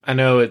I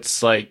know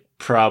it's like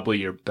probably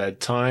your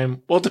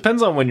bedtime. Well, it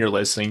depends on when you're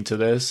listening to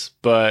this,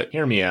 but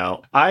hear me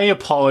out. I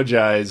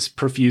apologize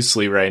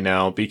profusely right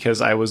now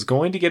because I was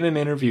going to get an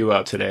interview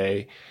out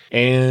today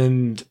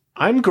and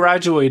I'm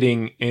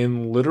graduating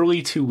in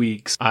literally 2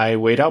 weeks. I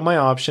weighed out my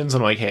options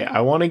and I'm like, hey,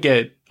 I want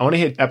to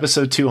hit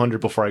episode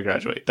 200 before I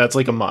graduate. That's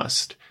like a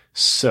must.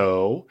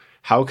 So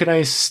how can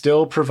I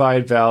still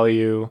provide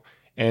value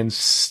and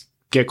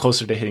get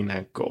closer to hitting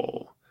that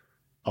goal?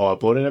 I'll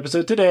upload an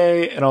episode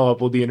today and I'll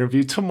upload the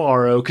interview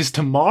tomorrow because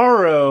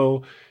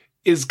tomorrow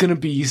is going to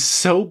be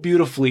so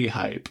beautifully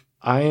hype.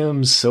 I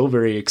am so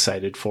very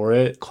excited for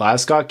it.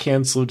 Class got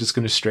canceled, just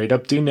going to straight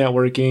up do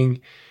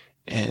networking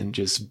and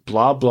just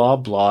blah, blah,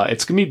 blah.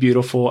 It's going to be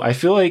beautiful. I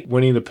feel like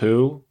Winnie the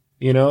Pooh,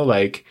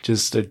 like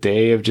just a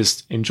day of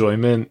just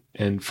enjoyment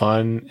and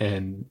fun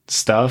and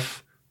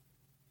stuff.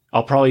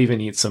 I'll probably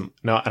even eat some.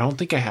 No, I don't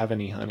think I have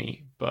any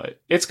honey,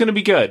 but it's going to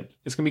be good.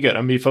 It's going to be good.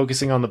 I'm going to be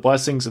focusing on the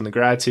blessings and the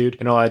gratitude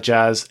and all that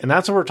jazz. And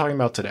that's what we're talking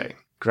about today.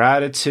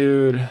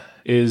 Gratitude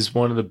is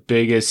one of the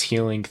biggest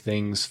healing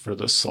things for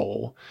the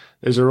soul.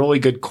 There's a really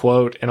good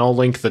quote, and I'll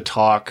link the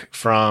talk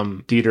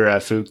from Dieter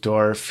F.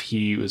 Uchtdorf.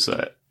 He was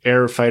an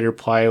air fighter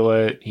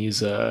pilot.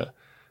 He's a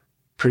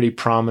pretty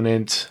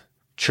prominent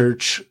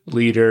church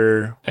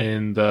leader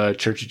in the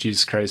Church of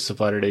Jesus Christ of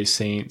Latter-day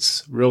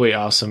Saints. Really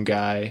awesome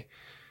guy.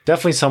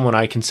 Definitely someone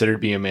I consider to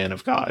be a man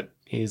of God.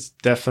 He's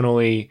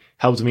definitely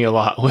helped me a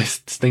lot with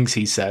things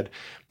he said.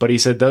 But he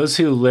said, those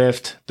who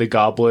lift the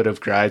goblet of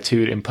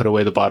gratitude and put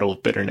away the bottle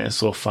of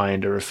bitterness will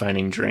find a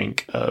refining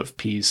drink of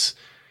peace,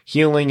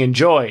 healing, and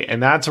joy.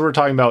 And that's what we're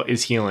talking about,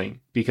 is healing.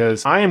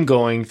 Because I am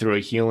going through a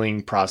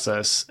healing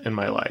process in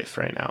my life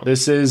right now.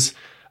 This is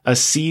a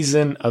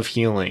season of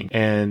healing.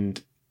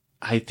 And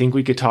I think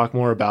we could talk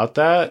more about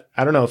that.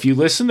 I don't know. If you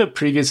listen to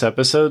previous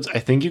episodes, I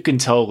think you can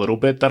tell a little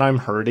bit that I'm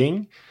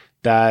hurting,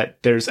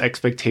 that there's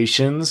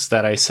expectations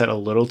that I set a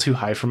little too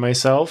high for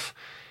myself,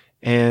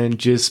 and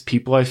just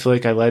people I feel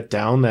like I let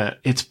down, that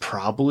it's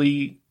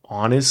probably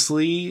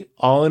honestly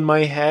all in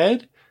my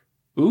head.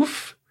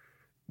 Oof.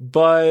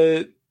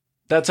 But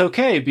that's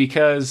okay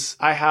because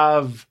I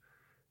have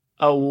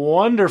a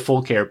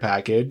wonderful care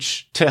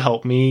package to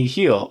help me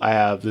heal. I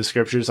have the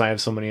scriptures. I have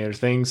so many other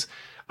things.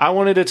 I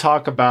wanted to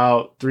talk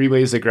about 3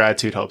 ways that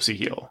gratitude helps you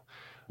heal.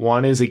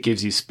 1 is it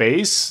gives you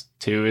space.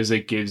 2 is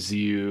it gives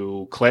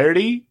you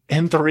clarity.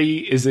 And 3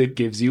 is it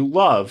gives you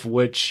love,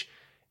 which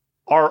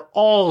are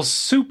all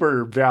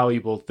super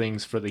valuable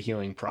things for the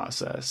healing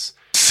process.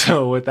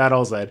 So with that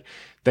all said,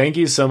 thank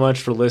you so much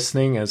for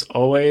listening. As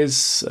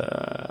always,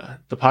 the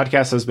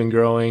podcast has been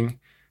growing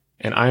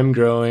and I'm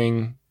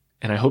growing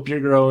and I hope you're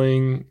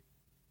growing.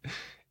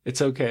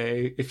 It's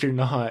okay if you're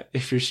not,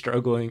 if you're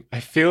struggling.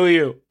 I feel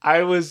you.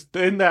 I was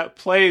in that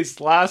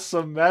place last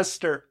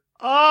semester.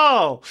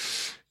 Oh,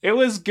 it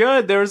was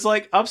good. There was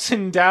like ups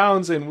and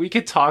downs and we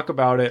could talk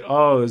about it.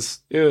 Oh,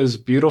 it was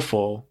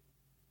beautiful.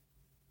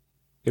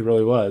 It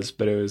really was,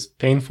 but it was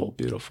painful,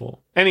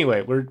 beautiful.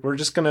 Anyway, we're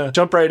just going to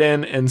jump right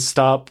in and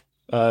stop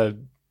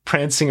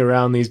prancing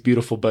around these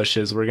beautiful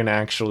bushes. We're going to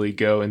actually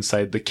go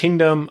inside the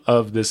kingdom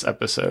of this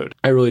episode.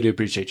 I really do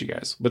appreciate you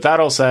guys. With that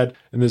all said,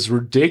 in this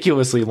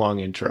ridiculously long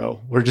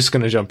intro, we're just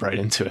going to jump right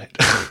into it.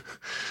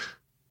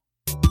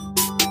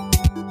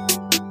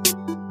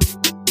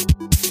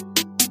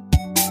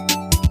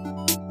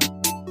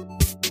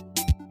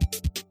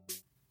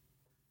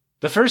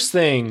 The first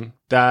thing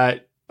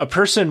that a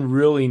person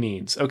really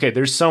needs, okay,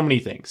 there's so many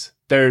things.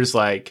 There's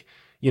like,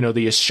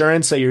 the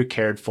assurance that you're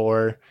cared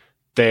for.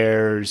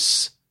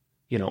 There's,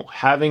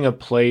 having a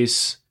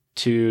place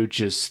to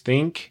just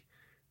think.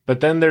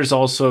 But then there's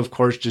also, of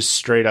course, just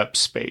straight up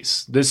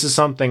space. This is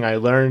something I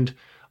learned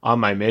on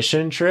my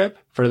mission trip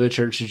for the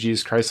Church of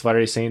Jesus Christ of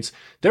Latter-day Saints.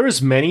 There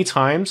was many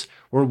times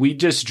where we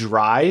just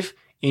drive,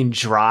 and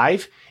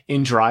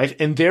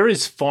there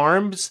is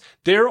farms.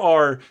 There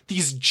are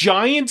these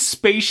giant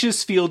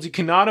spacious fields. You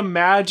cannot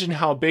imagine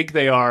how big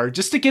they are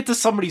just to get to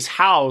somebody's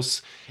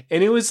house.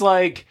 And it was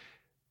like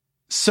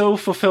so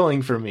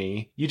fulfilling for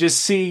me. You just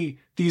see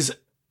these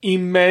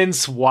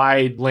immense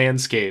wide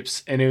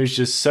landscapes and it was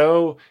just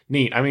so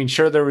neat. I mean,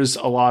 sure, there was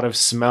a lot of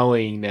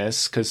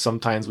smelliness because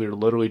sometimes we were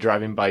literally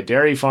driving by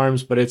dairy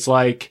farms, but it's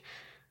like,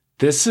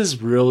 this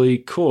is really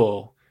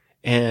cool.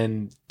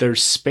 And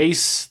there's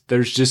space,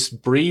 there's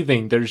just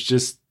breathing, there's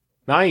just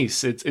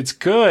nice. It's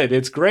good.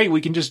 It's great.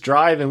 We can just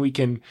drive and we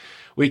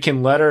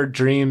can let our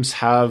dreams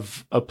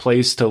have a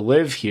place to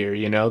live here.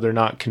 They're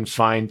not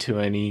confined to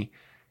any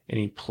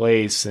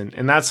place.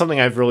 And that's something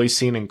I've really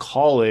seen in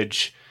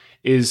college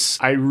is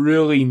I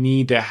really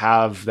need to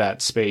have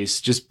that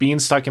space. Just being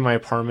stuck in my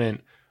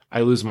apartment,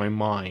 I lose my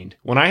mind.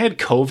 When I had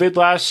COVID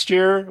last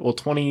year,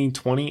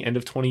 2020, end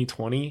of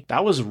 2020,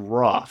 that was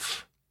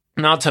rough.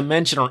 Not to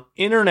mention our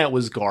internet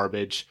was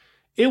garbage.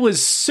 It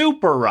was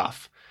super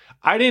rough.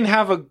 I didn't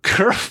have a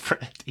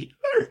girlfriend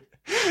either.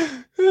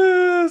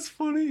 That's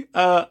funny.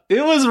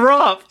 It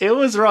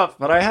was rough,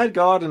 but I had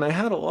God and I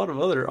had a lot of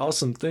other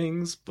awesome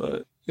things,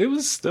 but it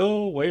was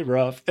still way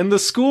rough. And the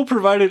school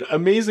provided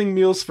amazing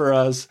meals for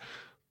us,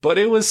 but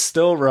it was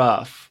still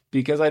rough.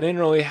 because I didn't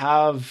really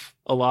have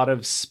a lot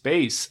of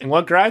space. And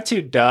what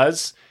gratitude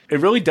does, it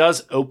really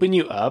does open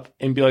you up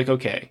and be like,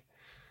 okay,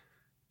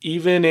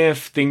 even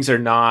if things are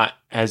not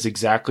as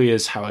exactly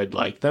as how I'd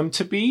like them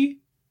to be,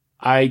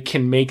 I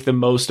can make the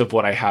most of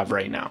what I have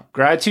right now.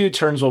 Gratitude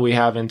turns what we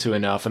have into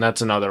enough. And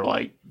that's another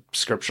like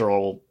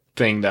scriptural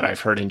thing that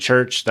I've heard in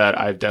church that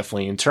I've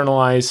definitely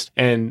internalized.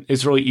 And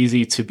it's really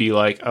easy to be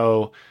like,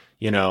 oh,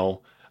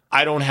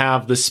 I don't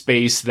have the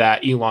space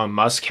that Elon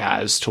Musk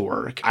has to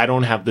work. I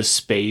don't have the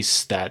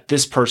space that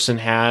this person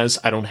has.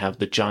 I don't have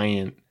the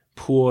giant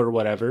pool or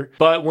whatever.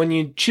 But when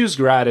you choose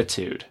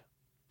gratitude,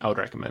 I would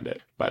recommend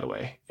it, by the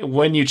way.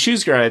 When you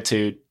choose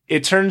gratitude,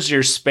 it turns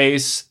your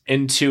space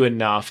into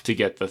enough to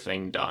get the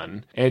thing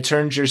done. And it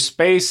turns your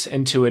space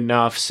into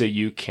enough so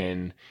you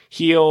can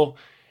heal.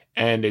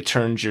 And it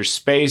turns your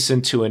space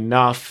into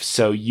enough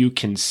so you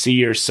can see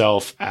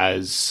yourself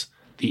as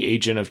the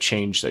agent of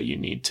change that you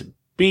need to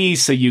be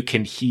so you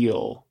can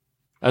heal.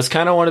 That's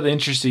kind of one of the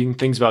interesting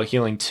things about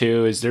healing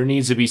too, is there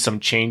needs to be some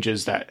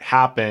changes that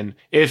happen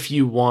if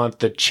you want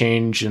the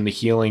change and the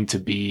healing to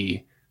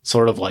be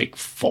sort of like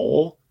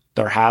full.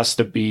 There has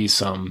to be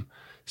some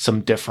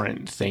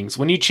different things.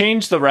 When you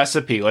change the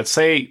recipe, let's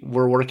say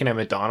we're working at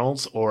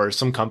McDonald's or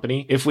some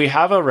company, if we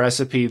have a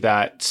recipe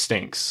that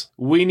stinks,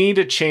 we need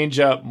to change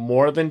up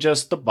more than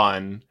just the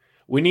bun.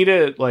 We need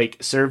to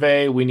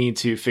survey, we need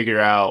to figure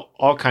out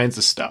all kinds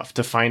of stuff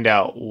to find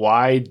out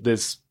why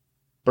this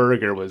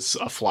burger was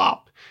a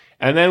flop.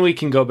 And then we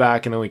can go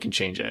back and then we can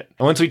change it.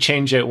 And once we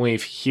change it,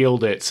 we've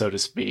healed it, so to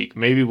speak,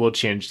 maybe we'll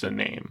change the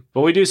name.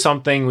 But we do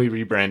something, we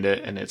rebrand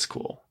it, and it's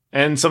cool.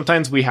 And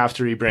sometimes we have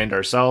to rebrand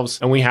ourselves,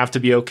 and we have to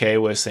be okay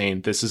with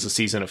saying this is a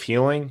season of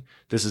healing.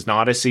 This is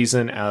not a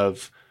season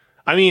of,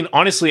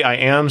 honestly, I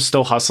am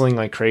still hustling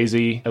like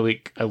crazy.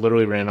 I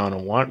literally ran on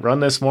a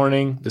run this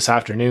morning, this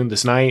afternoon,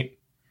 this night.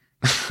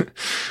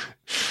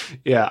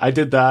 Yeah, I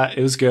did that.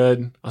 It was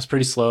good. I was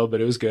pretty slow, but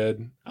it was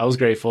good. I was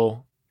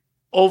grateful.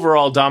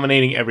 Overall,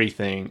 dominating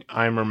everything,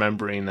 I'm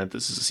remembering that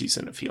this is a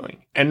season of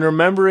healing. And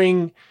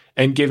remembering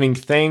and giving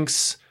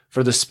thanks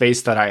for the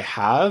space that I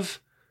have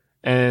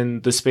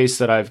and the space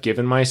that I've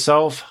given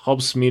myself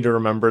helps me to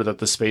remember that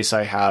the space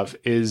I have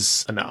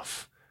is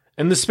enough.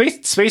 And the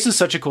space is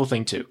such a cool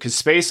thing too, because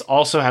space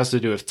also has to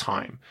do with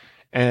time.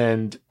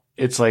 And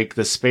it's like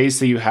the space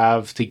that you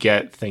have to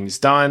get things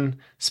done,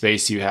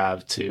 space you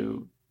have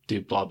to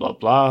do blah, blah,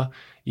 blah.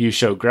 You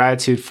show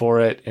gratitude for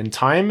it. And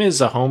time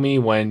is a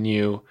homie when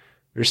you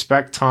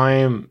respect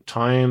time,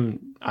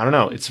 I don't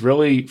know. It's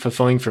really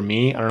fulfilling for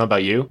me. I don't know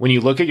about you. When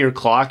you look at your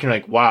clock, you're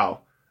like,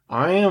 wow,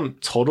 I am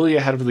totally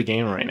ahead of the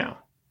game right now.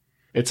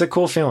 It's a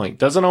cool feeling.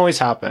 Doesn't always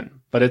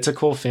happen, but it's a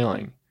cool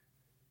feeling.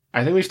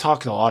 I think we've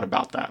talked a lot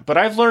about that, but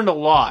I've learned a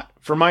lot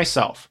for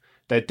myself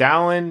that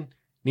Dallin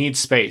needs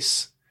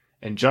space,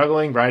 and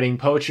juggling, writing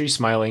poetry,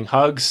 smiling,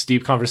 hugs,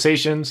 deep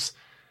conversations,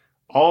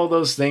 all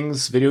those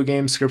things, video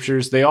games,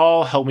 scriptures, they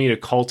all help me to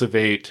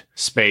cultivate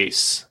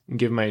space and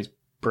give my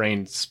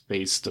brain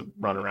space to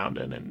run around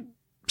in. And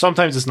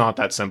sometimes it's not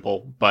that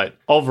simple, but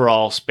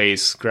overall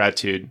space,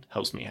 gratitude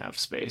helps me have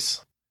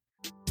space.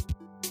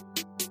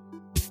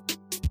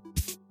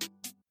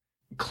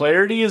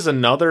 Clarity is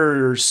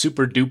another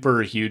super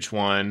duper huge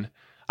one.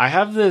 I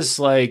have this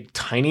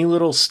tiny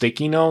little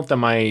sticky note that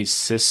my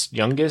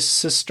youngest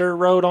sister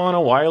wrote on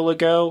a while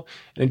ago.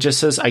 And it just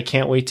says, I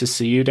can't wait to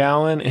see you,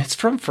 Dallin. It's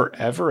from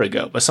forever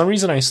ago, but some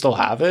reason I still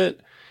have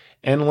it.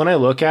 And when I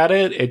look at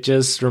it, it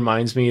just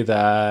reminds me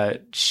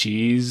that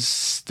she's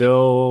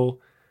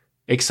still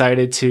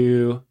excited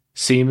to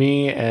see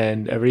me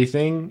and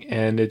everything.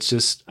 And it's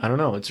just, I don't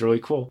know, it's really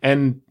cool.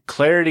 And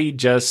clarity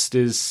just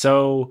is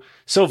so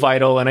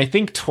vital. And I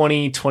think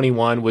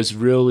 2021 was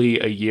really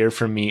a year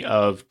for me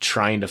of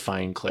trying to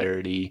find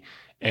clarity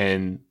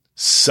and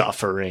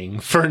suffering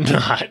for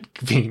not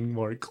being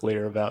more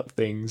clear about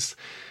things.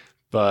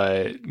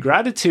 But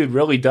gratitude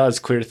really does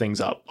clear things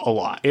up a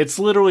lot. It's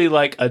literally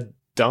like a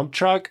dump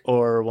truck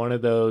or one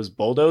of those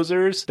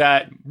bulldozers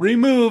that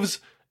removes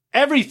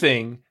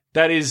everything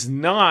that is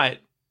not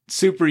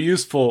super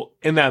useful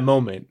in that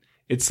moment.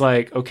 It's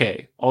like,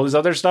 okay, all this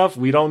other stuff,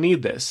 we don't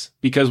need this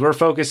because we're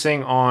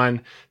focusing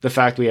on the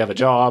fact we have a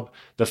job,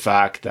 the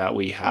fact that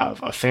we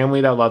have a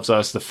family that loves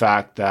us, the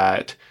fact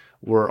that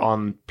we're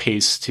on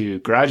pace to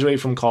graduate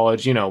from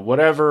college,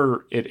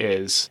 whatever it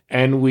is.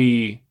 And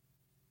we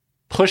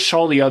push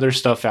all the other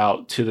stuff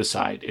out to the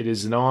side. It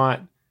is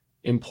not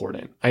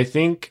important.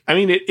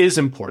 It is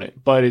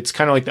important, but it's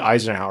kind of like the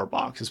Eisenhower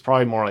box. It's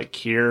probably more like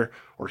here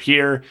or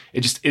here.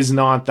 It just is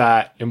not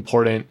that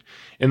important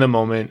in the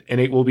moment,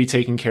 and it will be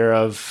taken care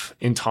of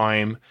in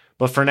time.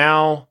 But for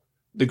now,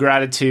 the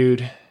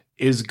gratitude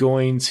is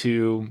going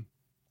to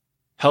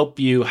help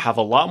you have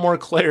a lot more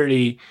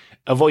clarity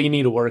of what you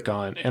need to work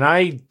on. And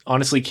I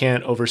honestly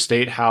can't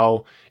overstate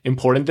how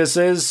important this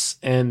is.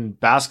 In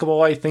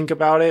basketball, I think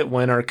about it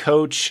when our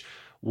coach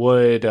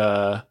would,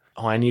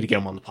 I need to get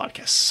him on the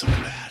podcast so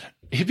bad.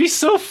 It'd be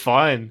so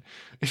fun.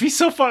 If he's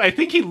so fun, I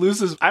think he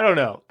loses. I don't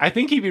know. I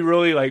think he'd be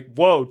really like,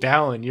 whoa,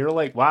 Dallin, you're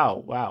like,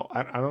 wow.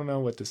 I don't know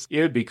what this.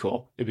 It would be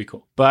cool. It'd be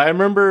cool. But I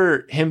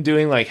remember him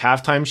doing like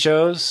halftime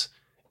shows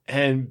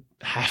and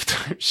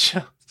halftime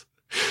shows.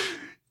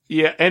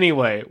 Yeah.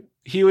 Anyway,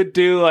 he would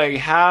do like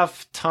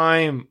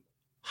halftime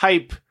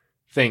hype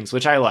things,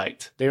 which I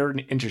liked. They were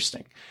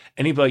interesting.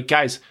 And he'd be like,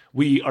 guys,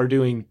 we are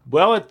doing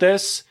well at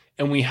this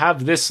and we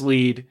have this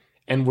lead.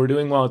 And we're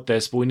doing well at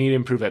this, but we need to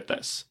improve at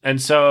this.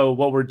 And so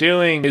what we're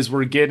doing is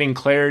we're getting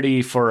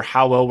clarity for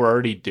how well we're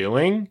already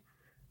doing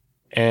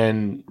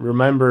and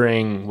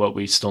remembering what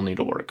we still need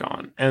to work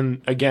on.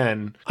 And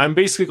again, I'm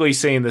basically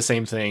saying the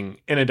same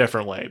thing in a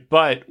different way.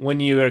 But when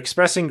you're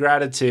expressing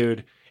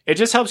gratitude, it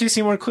just helps you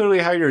see more clearly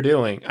how you're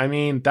doing. I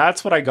mean,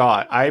 that's what I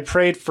got. I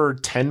prayed for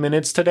 10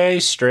 minutes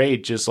today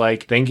straight, just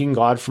like thanking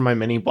God for my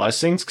many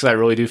blessings, because I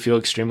really do feel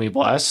extremely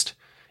blessed,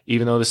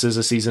 even though this is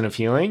a season of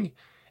healing.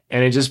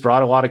 And it just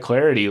brought a lot of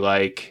clarity.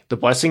 Like, the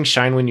blessings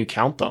shine when you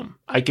count them.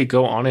 I could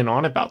go on and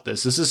on about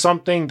this. This is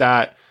something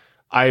that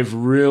I've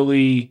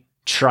really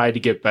tried to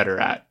get better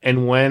at.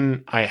 And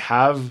when I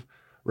have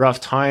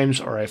rough times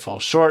or I fall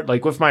short,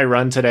 like with my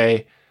run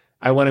today,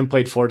 I went and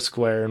played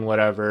Foursquare and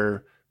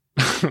whatever.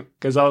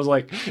 Because I was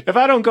like, if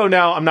I don't go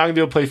now, I'm not going to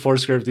be able to play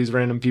Foursquare with these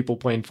random people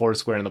playing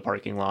Foursquare in the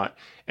parking lot.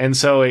 And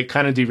so it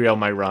kind of derailed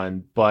my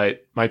run,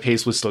 but my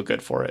pace was still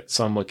good for it.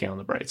 So I'm looking on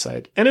the bright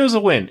side. And it was a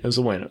win. It was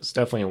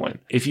definitely a win.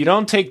 If you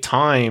don't take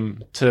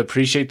time to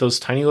appreciate those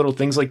tiny little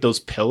things like those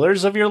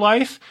pillars of your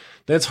life,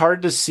 then it's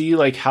hard to see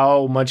like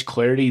how much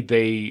clarity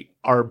they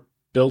are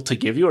built to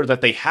give you or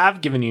that they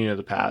have given you in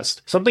the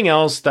past. Something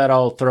else that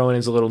I'll throw in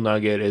as a little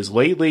nugget is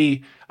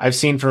lately I've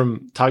seen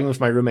from talking with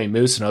my roommate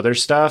Moose and other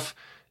stuff,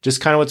 just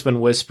kind of what's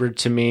been whispered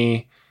to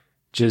me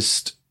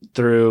just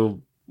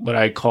through what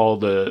I call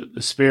the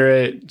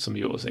spirit. Some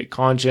people say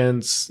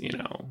conscience,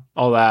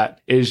 all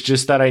that is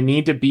just that I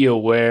need to be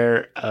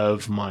aware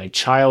of my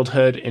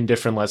childhood and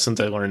different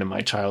lessons I learned in my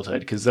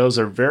childhood, because those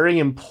are very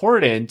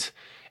important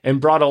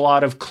and brought a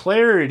lot of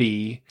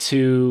clarity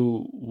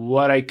to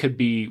what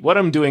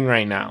I'm doing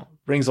right now.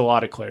 Brings a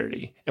lot of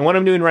clarity. And what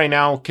I'm doing right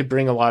now could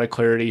bring a lot of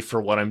clarity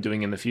for what I'm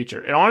doing in the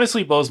future. It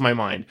honestly blows my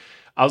mind.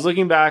 I was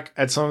looking back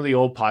at some of the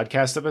old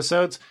podcast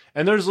episodes,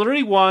 and there's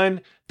literally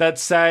one that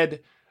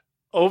said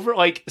over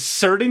like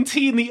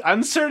certainty and the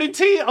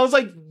uncertainty. I was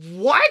like,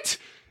 what?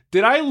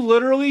 Did I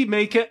literally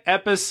make an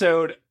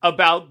episode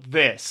about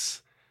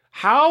this?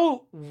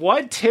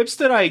 What tips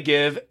did I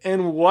give?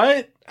 And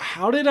where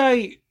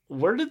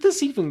did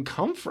this even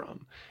come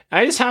from?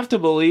 I just have to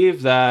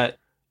believe that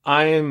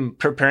I am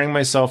preparing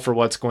myself for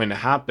what's going to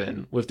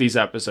happen with these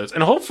episodes.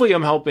 And hopefully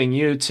I'm helping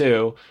you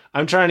too.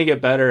 I'm trying to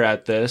get better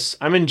at this.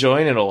 I'm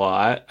enjoying it a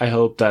lot. I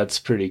hope that's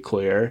pretty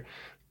clear.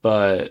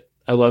 But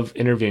I love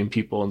interviewing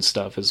people and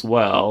stuff as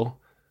well.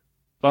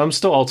 But I'm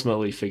still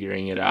ultimately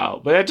figuring it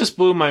out. But that just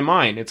blew my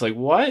mind. It's like,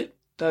 what?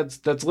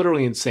 That's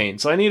literally insane.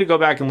 So I need to go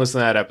back and listen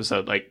to that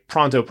episode like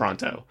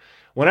pronto.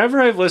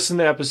 Whenever I've listened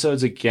to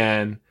episodes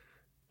again,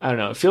 I don't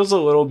know, it feels a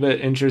little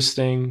bit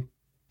interesting,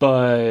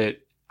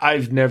 but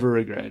I've never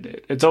regretted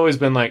it. It's always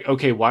been like,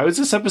 okay, why was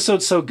this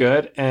episode so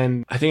good?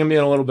 And I think I'm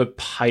being a little bit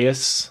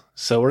pious.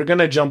 So we're going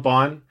to jump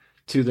on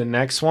to the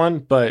next one.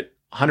 But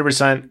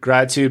 100%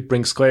 gratitude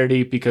brings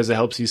clarity because it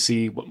helps you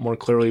see more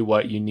clearly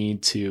what you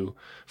need to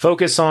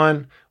focus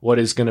on, what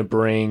is going to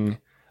bring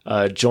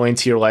joy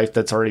into your life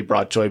that's already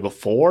brought joy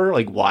before.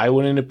 Like, why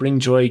wouldn't it bring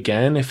joy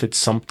again if it's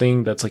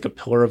something that's like a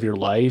pillar of your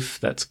life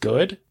that's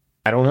good?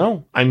 I don't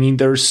know. I mean,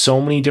 there's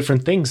so many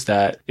different things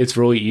that it's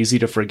really easy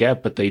to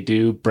forget, but they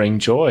do bring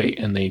joy,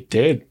 and they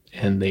did,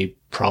 and they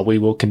probably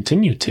will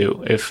continue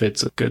to if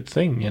it's a good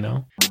thing,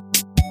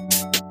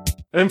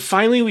 And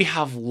finally, we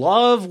have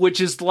love,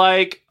 which is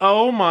like,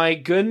 oh my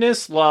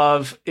goodness,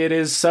 love. It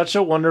is such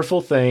a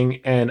wonderful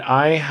thing, and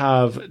I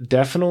have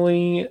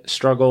definitely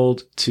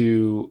struggled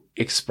to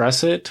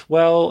express it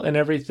well and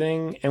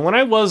everything. And when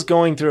I was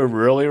going through a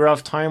really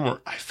rough time where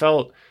I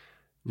felt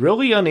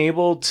really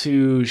unable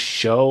to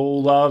show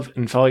love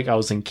and felt like I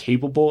was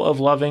incapable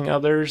of loving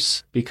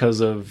others because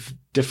of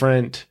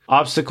different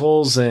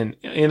obstacles and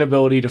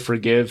inability to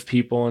forgive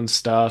people and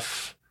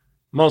stuff,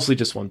 mostly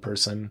just one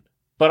person.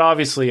 But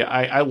obviously,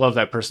 I love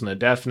that person to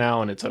death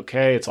now, and it's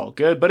okay. It's all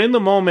good. But in the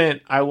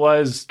moment, I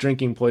was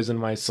drinking poison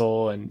in my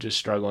soul and just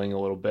struggling a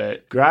little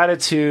bit.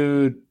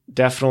 Gratitude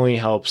definitely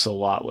helps a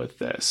lot with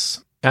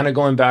this. Kind of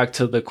going back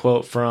to the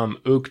quote from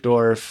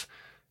Uchtdorf,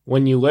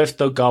 when you lift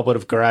the goblet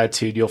of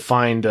gratitude, you'll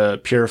find a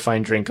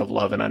purifying drink of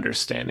love and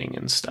understanding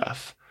and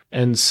stuff.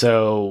 And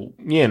so,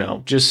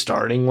 just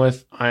starting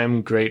with,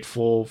 I'm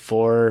grateful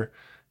for,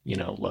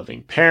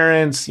 loving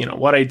parents.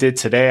 What I did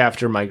today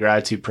after my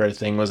gratitude prayer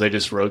thing was I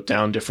just wrote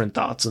down different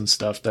thoughts and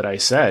stuff that I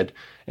said.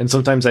 And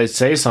sometimes I'd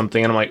say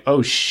something and I'm like,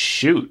 oh,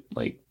 shoot,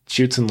 like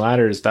Chutes and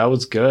Ladders, that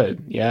was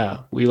good.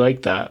 Yeah, we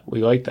like that.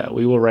 We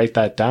will write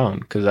that down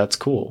because that's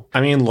cool. I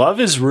mean, love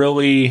is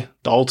really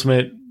the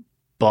ultimate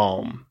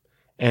balm.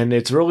 And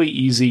it's really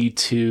easy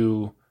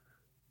to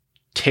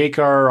take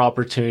our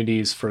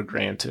opportunities for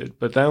granted.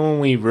 But then when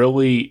we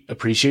really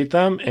appreciate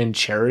them and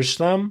cherish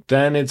them,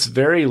 then it's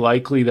very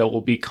likely that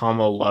we'll become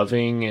a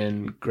loving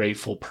and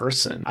grateful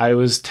person. I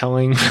was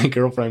telling my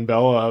girlfriend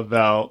Bella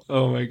about,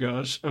 oh my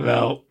gosh,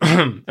 about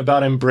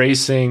about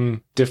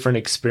embracing different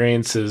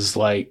experiences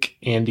like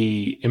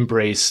Andy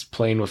embraced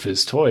playing with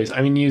his toys.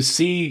 I mean, you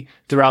see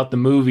throughout the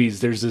movies,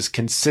 there's this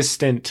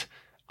consistent,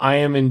 I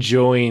am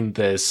enjoying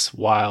this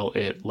while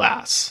it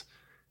lasts.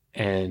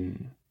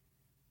 And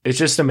it's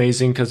just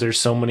amazing because there's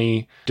so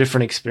many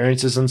different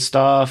experiences and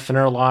stuff in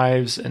our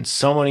lives, and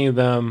so many of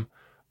them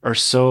are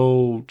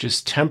so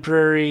just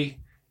temporary.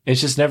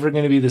 It's just never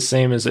going to be the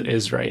same as it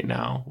is right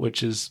now,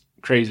 which is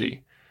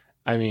crazy.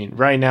 I mean,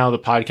 right now the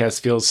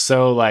podcast feels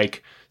so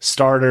like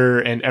starter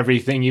and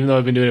everything, even though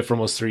I've been doing it for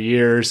almost 3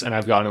 years and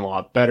I've gotten a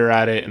lot better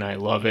at it and I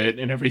love it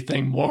and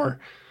everything more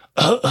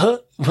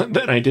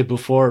than I did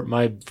before.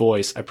 My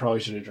voice, I probably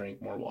should have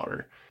drank more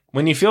water.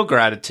 When you feel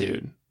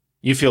gratitude,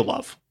 you feel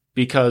love.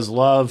 Because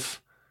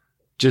love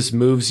just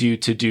moves you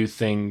to do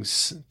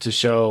things to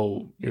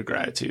show your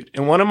gratitude.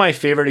 And one of my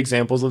favorite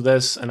examples of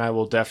this, and I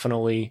will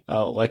definitely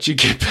let you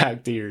get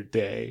back to your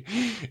day,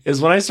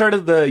 is when I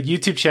started the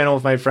YouTube channel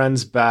with my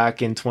friends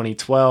back in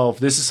 2012.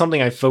 This is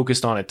something I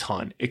focused on a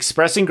ton.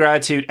 Expressing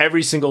gratitude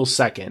every single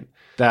second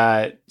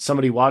that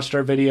somebody watched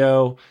our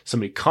video,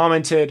 somebody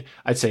commented.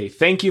 I'd say,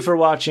 thank you for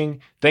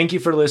watching. Thank you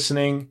for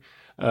listening.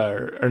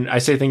 Or I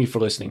say thank you for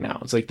listening now.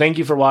 It's like, thank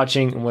you for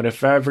watching. And what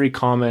if every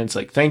comment's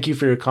like, thank you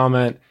for your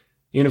comment.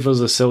 Even if it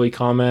was a silly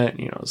comment,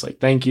 it's like,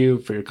 thank you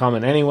for your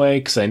comment anyway,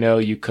 because I know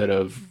you could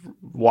have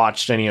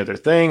watched any other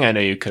thing. I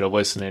know you could have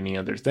listened to any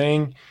other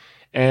thing.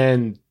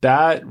 And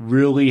that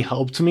really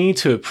helped me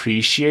to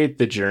appreciate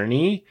the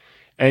journey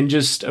and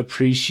just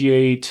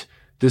appreciate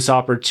this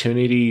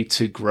opportunity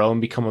to grow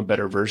and become a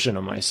better version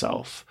of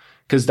myself.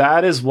 Because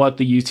that is what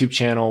the YouTube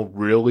channel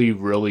really,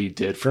 really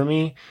did for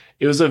me.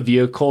 It was a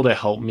vehicle to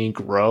help me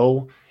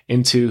grow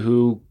into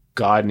who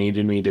God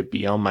needed me to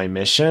be on my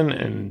mission,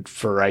 and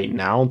for right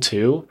now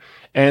too.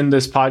 And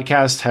this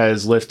podcast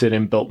has lifted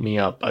and built me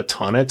up a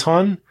ton.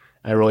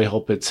 I really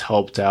hope it's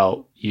helped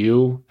out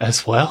you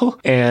as well.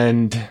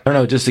 And I don't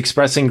know, just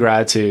expressing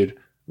gratitude,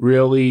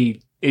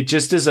 really, it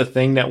just is a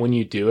thing that when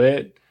you do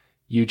it,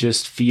 you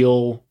just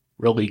feel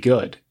really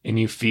good and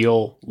you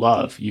feel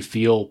love, you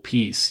feel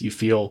peace, you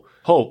feel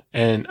hope.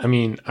 And I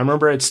mean, I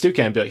remember at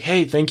Stucan, I'd be like,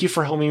 hey, thank you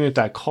for helping me with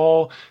that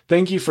call.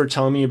 Thank you for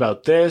telling me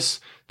about this.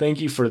 Thank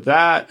you for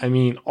that. I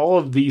mean, all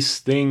of these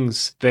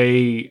things,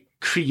 they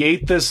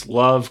create this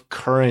love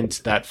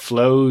current that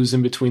flows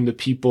in between the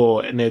people.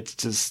 And it's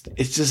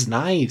just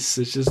nice.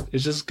 It's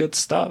just good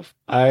stuff.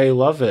 I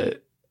love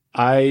it.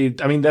 I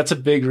mean, that's a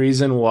big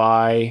reason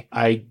why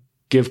I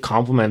give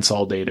compliments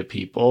all day to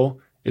people,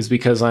 is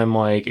because I'm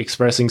like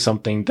expressing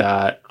something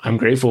that I'm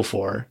grateful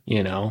for,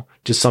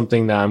 just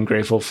something that I'm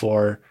grateful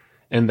for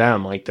in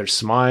them, like their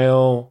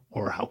smile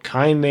or how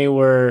kind they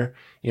were,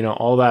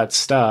 all that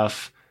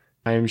stuff.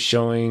 I'm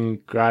showing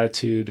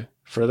gratitude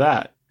for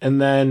that. And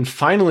then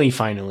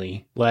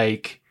finally,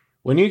 like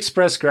when you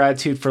express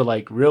gratitude for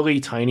like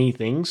really tiny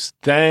things,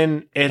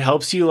 then it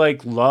helps you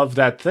like love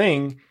that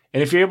thing.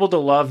 And if you're able to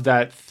love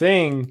that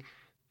thing,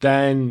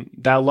 then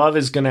that love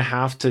is going to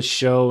have to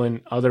show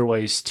in other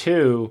ways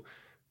too.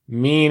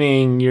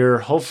 Meaning you're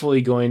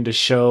hopefully going to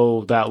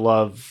show that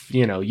love,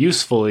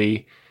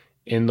 usefully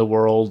in the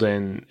world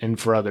and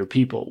for other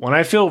people. When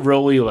I feel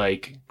really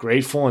like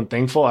grateful and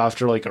thankful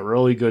after like a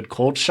really good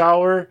cold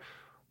shower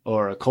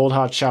or a cold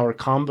hot shower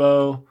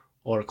combo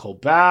or a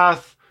cold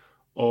bath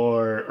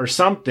or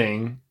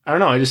something, I don't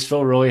know, I just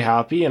feel really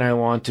happy and I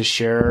want to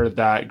share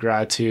that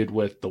gratitude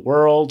with the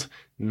world,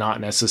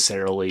 not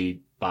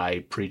necessarily by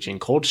preaching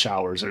cold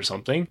showers or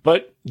something,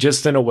 but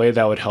just in a way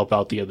that would help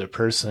out the other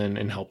person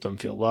and help them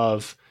feel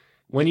love.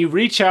 When you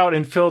reach out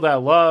and feel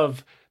that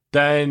love,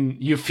 then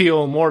you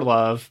feel more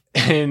love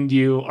and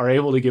you are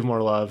able to give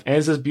more love. And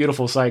it's this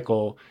beautiful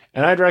cycle.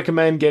 And I'd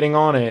recommend getting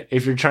on it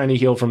if you're trying to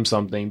heal from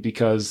something,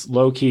 because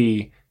low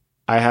key,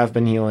 I have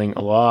been healing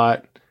a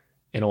lot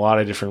in a lot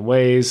of different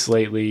ways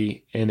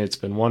lately, and it's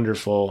been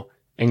wonderful.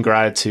 And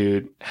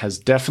gratitude has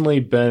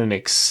definitely been an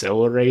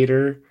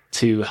accelerator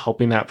to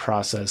helping that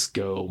process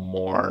go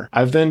more.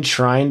 I've been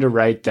trying to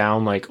write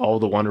down like all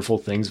the wonderful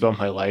things about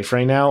my life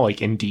right now,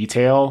 like in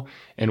detail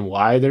and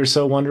why they're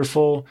so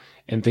wonderful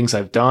and things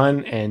I've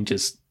done and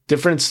just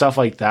different stuff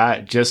like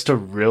that, just to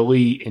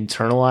really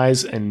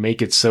internalize and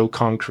make it so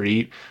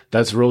concrete.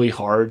 That's really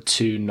hard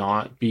to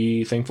not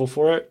be thankful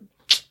for it.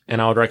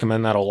 And I would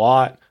recommend that a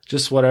lot.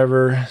 Just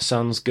whatever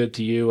sounds good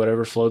to you,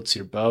 whatever floats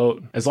your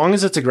boat, as long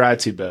as it's a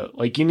gratitude boat.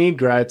 Like you need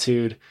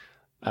gratitude.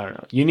 I don't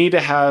know. You need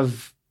to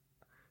have,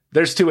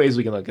 there's two ways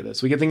we can look at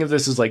this. We can think of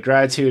this as like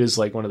gratitude is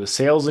like one of the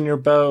sails in your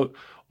boat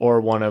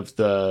or one of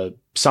the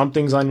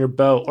somethings on your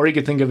boat, or you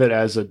could think of it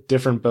as a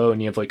different boat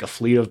and you have like a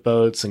fleet of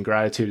boats and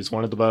gratitude is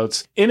one of the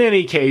boats. In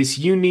any case,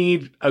 you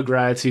need a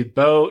gratitude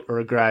boat or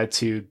a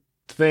gratitude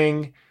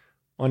thing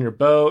on your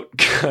boat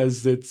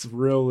because it's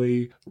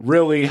really,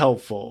 really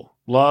helpful.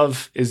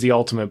 Love is the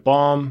ultimate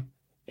balm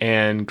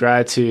And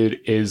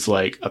gratitude is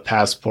like a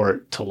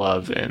passport to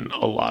love in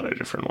a lot of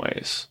different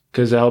ways,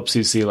 because it helps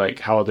you see like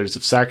how others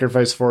have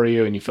sacrificed for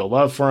you and you feel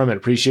love for them and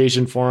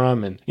appreciation for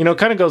them. And, it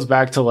kind of goes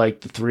back to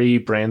like the 3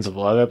 brands of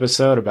love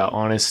episode about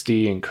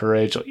honesty and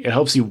courage. It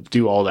helps you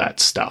do all that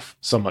stuff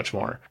so much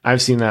more.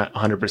 I've seen that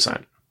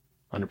 100%.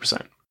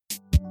 100%.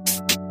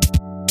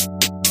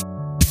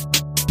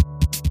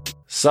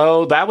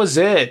 So that was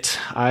it.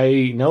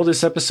 I know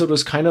this episode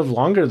was kind of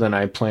longer than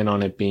I planned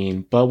on it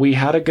being, but we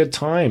had a good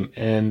time,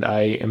 and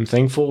I am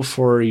thankful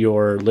for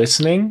your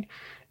listening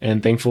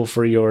and thankful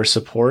for your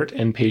support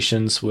and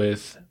patience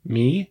with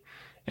me.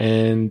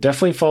 And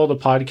definitely follow the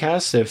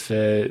podcast if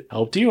it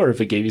helped you or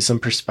if it gave you some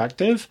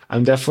perspective.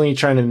 I'm definitely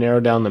trying to narrow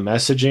down the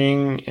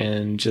messaging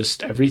and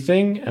just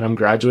everything. And I'm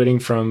graduating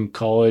from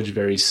college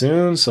very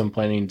soon, so I'm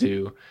planning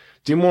to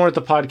do more with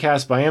the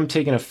podcast, but I am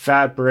taking a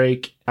fat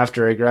break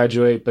after I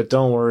graduate. But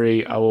don't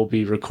worry, I will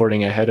be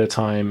recording ahead of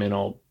time and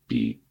I'll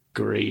be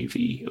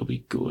gravy. It'll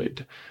be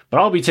good.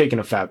 But I'll be taking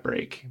a fat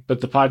break.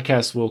 But the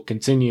podcast will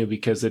continue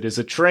because it is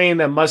a train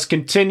that must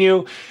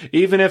continue.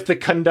 Even if the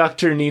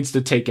conductor needs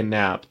to take a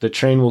nap, the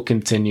train will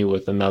continue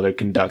with another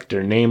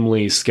conductor,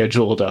 namely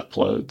scheduled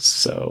uploads.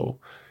 So,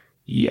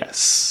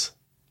 yes.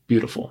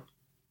 Beautiful.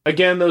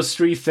 Again, those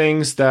 3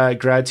 things that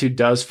gratitude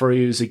does for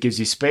you is it gives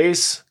you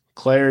space,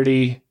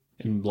 clarity,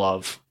 and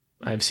love.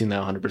 I've seen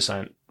that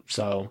 100%.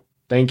 So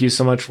thank you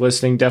so much for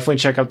listening. Definitely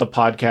check out the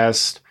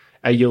podcast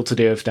at Yield to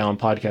Dave Down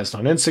podcast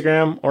on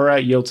Instagram or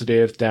at Yield to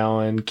Dave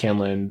Down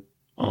Canlin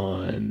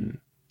on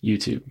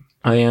YouTube.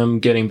 I am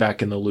getting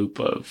back in the loop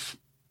of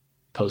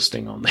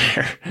posting on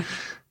there.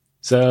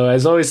 So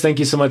as always, thank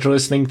you so much for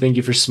listening. Thank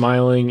you for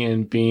smiling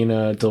and being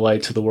a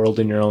delight to the world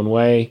in your own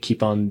way.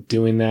 Keep on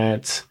doing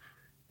that.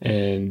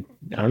 And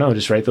I don't know,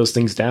 just write those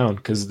things down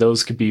because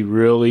those could be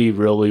really,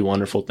 really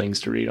wonderful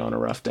things to read on a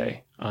rough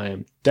day. I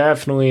am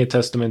definitely a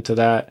testament to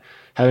that.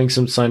 Having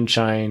some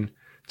sunshine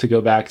to go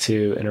back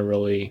to in a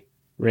really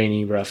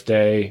rainy, rough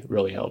day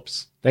really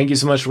helps. Thank you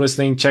so much for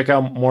listening. Check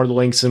out more of the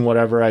links and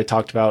whatever I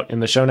talked about in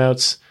the show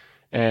notes.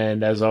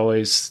 And as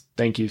always,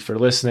 thank you for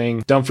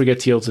listening. Don't forget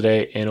to heal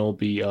today and it'll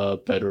be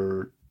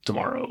better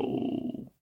tomorrow.